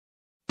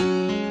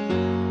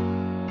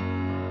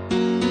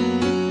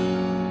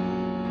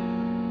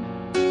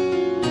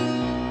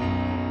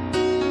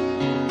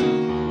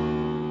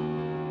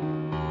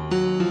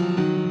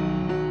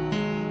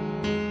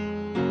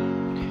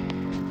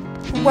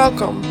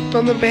Welcome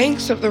from the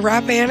banks of the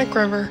Rappahannock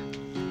River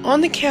on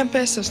the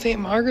campus of St.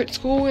 Margaret's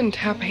School in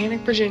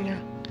Tappahannock, Virginia.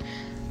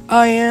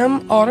 I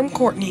am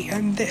Courtney,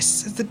 and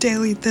this is the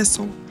Daily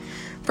Thistle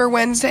for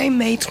Wednesday,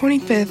 May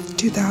 25th,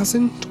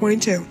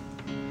 2022.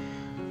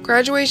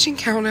 Graduation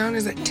countdown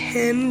is at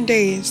 10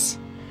 days.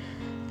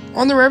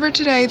 On the river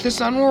today, the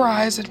sun will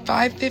rise at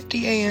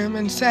 5:50 a.m.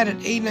 and set at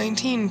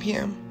 8:19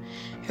 p.m.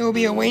 It will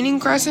be a waning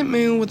crescent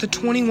moon with a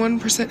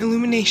 21%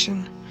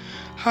 illumination.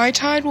 High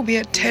tide will be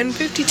at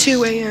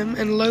 10:52 a.m.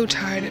 and low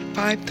tide at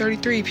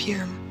 5:33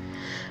 p.m.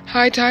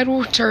 High tide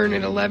will return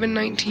at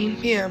 11:19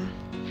 p.m.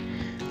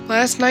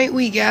 Last night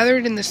we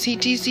gathered in the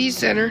CTC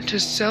Center to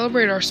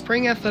celebrate our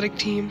spring athletic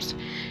teams.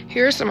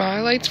 Here are some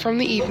highlights from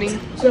the evening.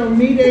 So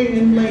Me Day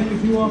in Lake,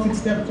 if you all could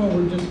step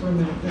forward just for a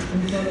minute, just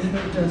in front of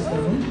the rest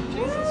of them.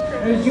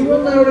 As you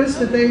will notice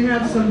that they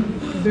have some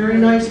very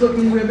nice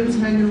looking ribbons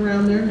hanging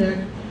around their neck.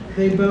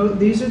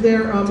 These are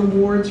their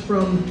awards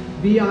from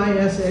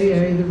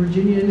VISAA, the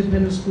Virginia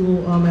Independent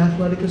School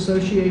Athletic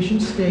Association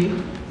State.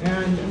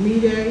 And Me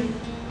Day,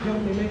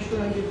 help me make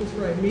sure I get this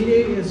right. Me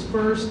Day is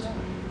first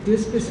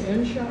discus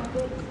and shot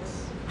put.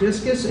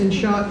 Discus and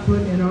shot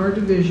put in our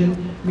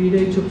division. Me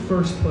Day took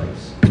first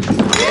place.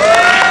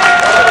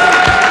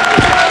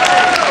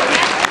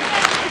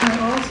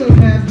 I also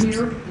have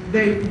here,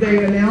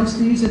 they announced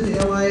these at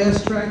the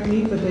LIS track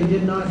meet, but they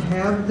did not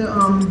have the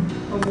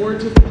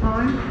awards at the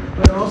time.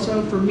 But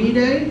also for Me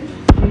Day,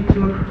 he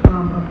took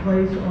a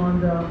place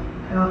on the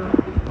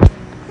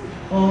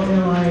all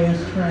LIS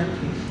track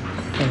meet.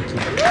 Thank you.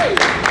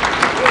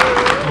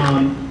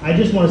 I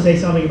just want to say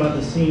something about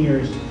the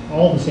seniors,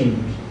 all the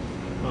seniors,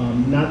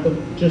 not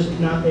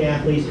the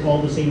athletes,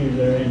 all the seniors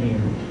that are in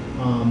here.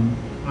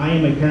 I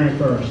am a parent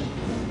first.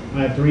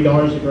 I have 3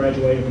 daughters that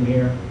graduated from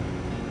here.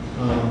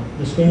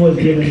 The school has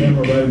given them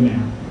a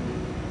roadmap.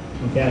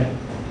 Okay,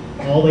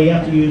 all they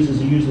have to use is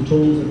to use the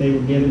tools that they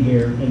were given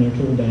here in their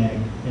tool bag,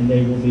 and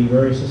they will be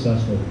very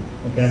successful.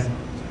 Okay,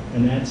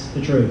 and that's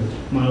the truth.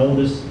 My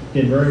oldest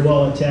did very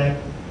well at Tech,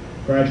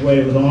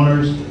 graduated with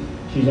honors.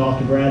 She's off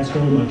to grad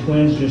school. My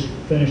twins just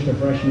finished their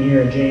freshman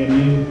year at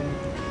JMU.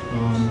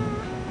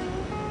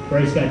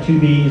 Grace got 2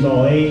 B's,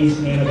 all A's.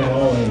 Anna got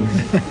all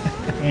A's.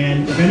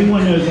 And if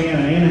anyone knows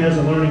Anna has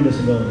a learning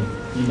disability.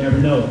 You never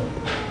know it.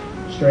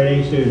 Straight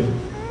A student.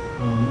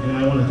 And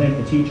I want to thank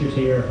the teachers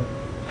here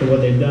for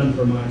what they've done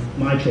for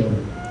my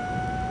children,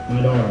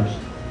 my daughters.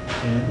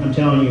 And I'm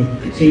telling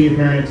you, senior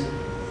parents,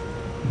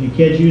 if your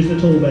kids use the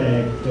tool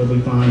bag, they'll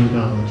be fine in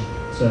college.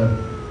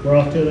 So we're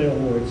off to the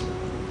awards.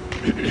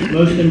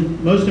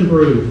 Most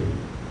improved.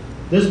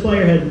 This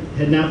player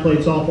had not played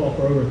softball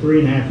for over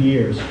 3.5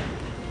 years,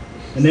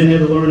 and then had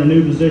to learn a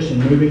new position,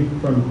 moving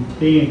from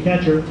being a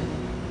catcher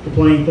to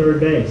playing third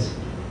base.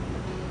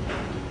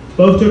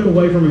 Both took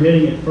away from her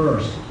hitting at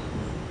first,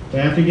 but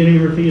after getting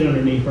her feet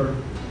underneath her,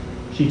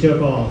 she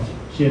took off.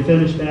 She had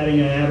finished batting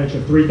an average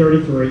of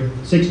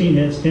 .333, 16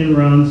 hits, 10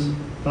 runs,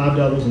 5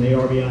 doubles, and 8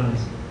 RBIs.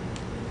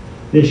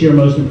 This year,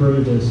 most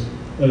improved is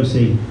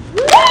OC.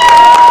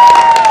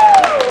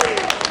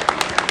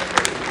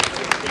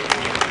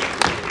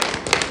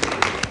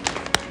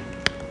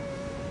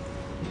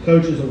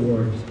 Coaches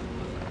Award.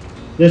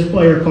 This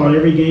player caught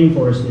every game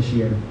for us this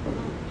year.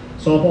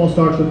 Softball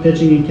starts with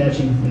pitching and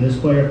catching, and this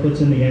player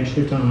puts in the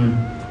extra time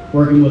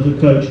working with the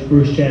coach,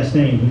 Bruce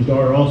Chastain, whose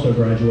daughter also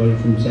graduated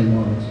from St.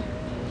 Margaret's,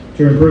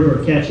 to improve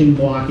her catching,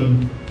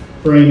 blocking,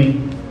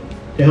 framing,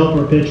 to help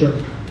her pitcher,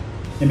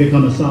 and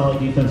become a solid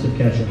defensive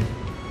catcher.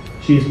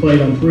 She has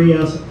played on 3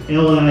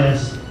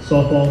 LIS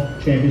softball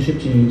championship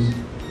teams.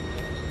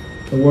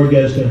 The award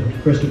goes to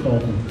Krista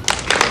Colton.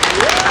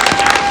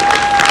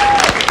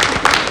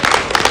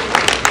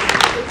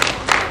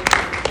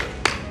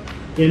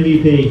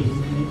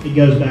 MVP, it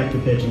goes back to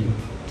pitching.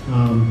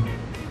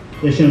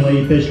 This young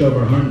lady pitched over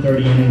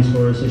 130 innings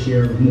for us this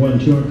year with more than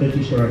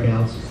 250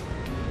 strikeouts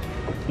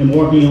and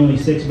walking only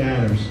 6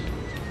 batters.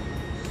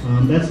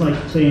 That's like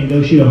saying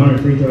go shoot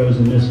 100 free throws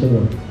and miss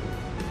 4.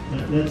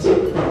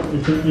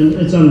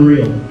 It's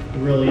unreal. It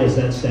really is,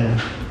 that stat.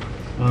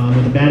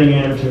 With a batting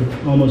average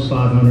of almost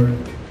 500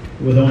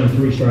 with only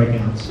 3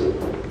 strikeouts.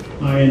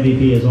 Our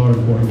MVP is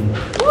Courtney.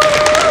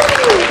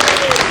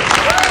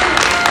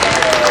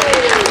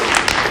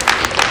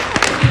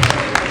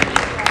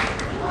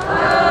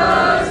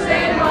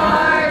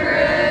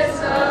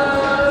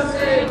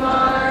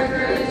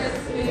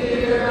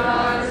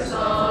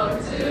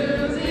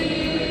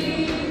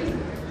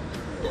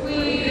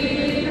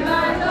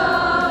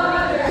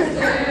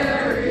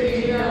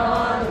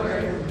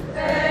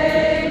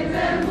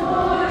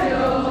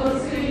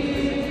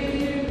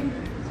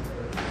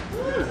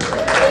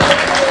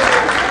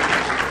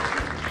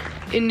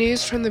 In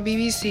news from the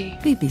BBC.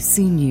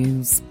 BBC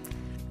News.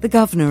 The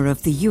governor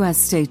of the U.S.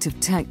 state of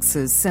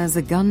Texas says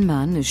a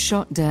gunman has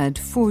shot dead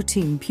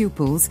 14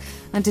 pupils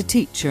and a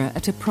teacher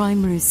at a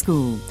primary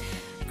school.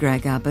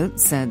 Greg Abbott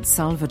said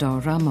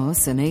Salvador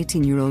Ramos, an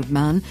 18-year-old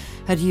man,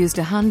 had used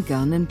a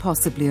handgun and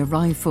possibly a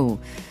rifle.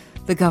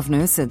 The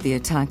governor said the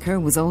attacker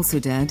was also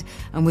dead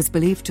and was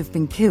believed to have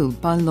been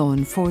killed by law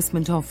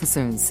enforcement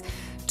officers.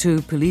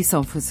 2 police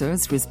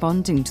officers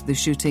responding to the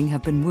shooting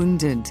have been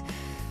wounded.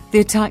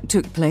 The attack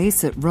took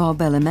place at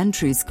Robb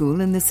Elementary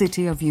School in the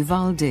city of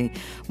Uvalde,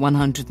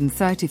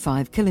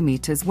 135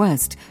 kilometres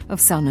west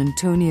of San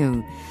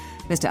Antonio.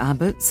 Mr.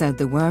 Abbott said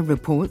there were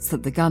reports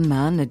that the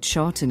gunman had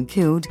shot and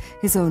killed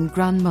his own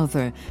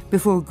grandmother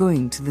before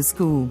going to the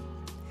school.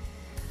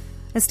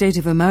 A state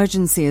of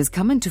emergency has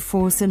come into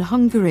force in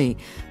Hungary.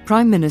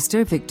 Prime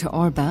Minister Viktor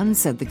Orbán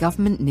said the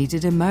government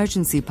needed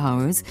emergency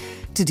powers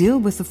to deal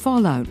with the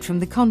fallout from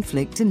the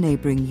conflict in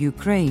neighbouring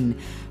Ukraine.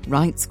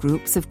 Rights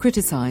groups have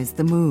criticised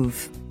the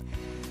move.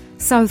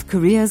 South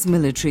Korea's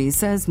military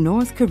says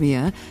North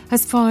Korea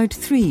has fired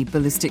 3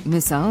 ballistic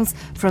missiles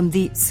from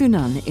the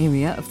Sunan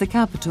area of the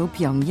capital,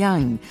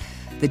 Pyongyang.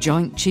 The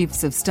Joint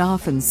Chiefs of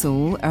Staff in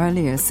Seoul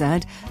earlier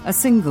said a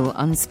single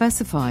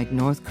unspecified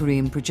North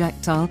Korean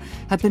projectile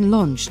had been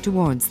launched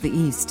towards the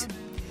east.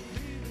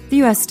 The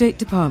US State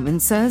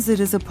Department says it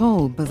is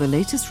appalled by the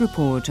latest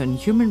report on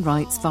human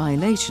rights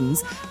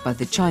violations by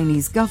the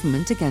Chinese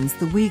government against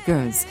the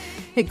Uyghurs.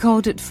 It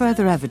called it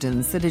further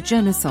evidence that a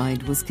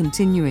genocide was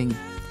continuing.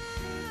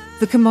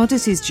 The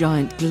commodities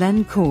giant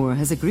Glencore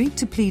has agreed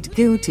to plead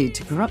guilty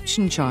to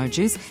corruption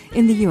charges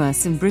in the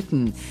US and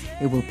Britain.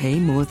 It will pay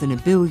more than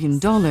 $1 billion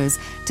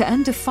to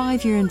end a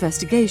 5-year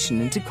investigation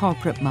into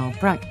corporate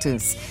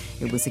malpractice.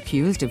 It was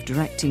accused of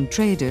directing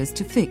traders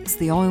to fix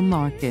the oil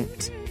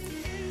market.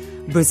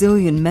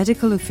 Brazilian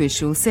medical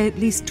officials say at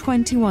least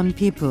 21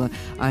 people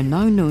are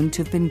now known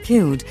to have been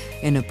killed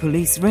in a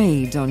police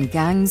raid on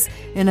gangs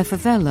in a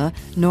favela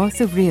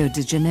north of Rio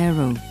de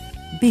Janeiro.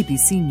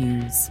 BBC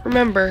News.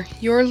 Remember,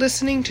 you're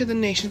listening to the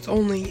nation's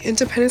only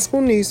independent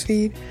school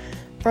newsfeed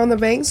from the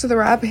banks of the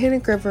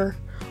Rappahannock River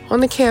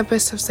on the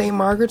campus of St.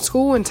 Margaret's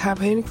School in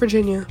Tappahannock,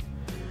 Virginia.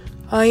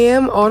 I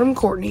am Autumn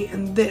Courtney,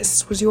 and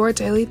this was your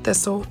Daily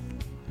Thistle.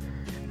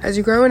 As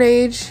you grow in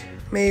age,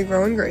 may you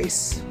grow in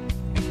grace.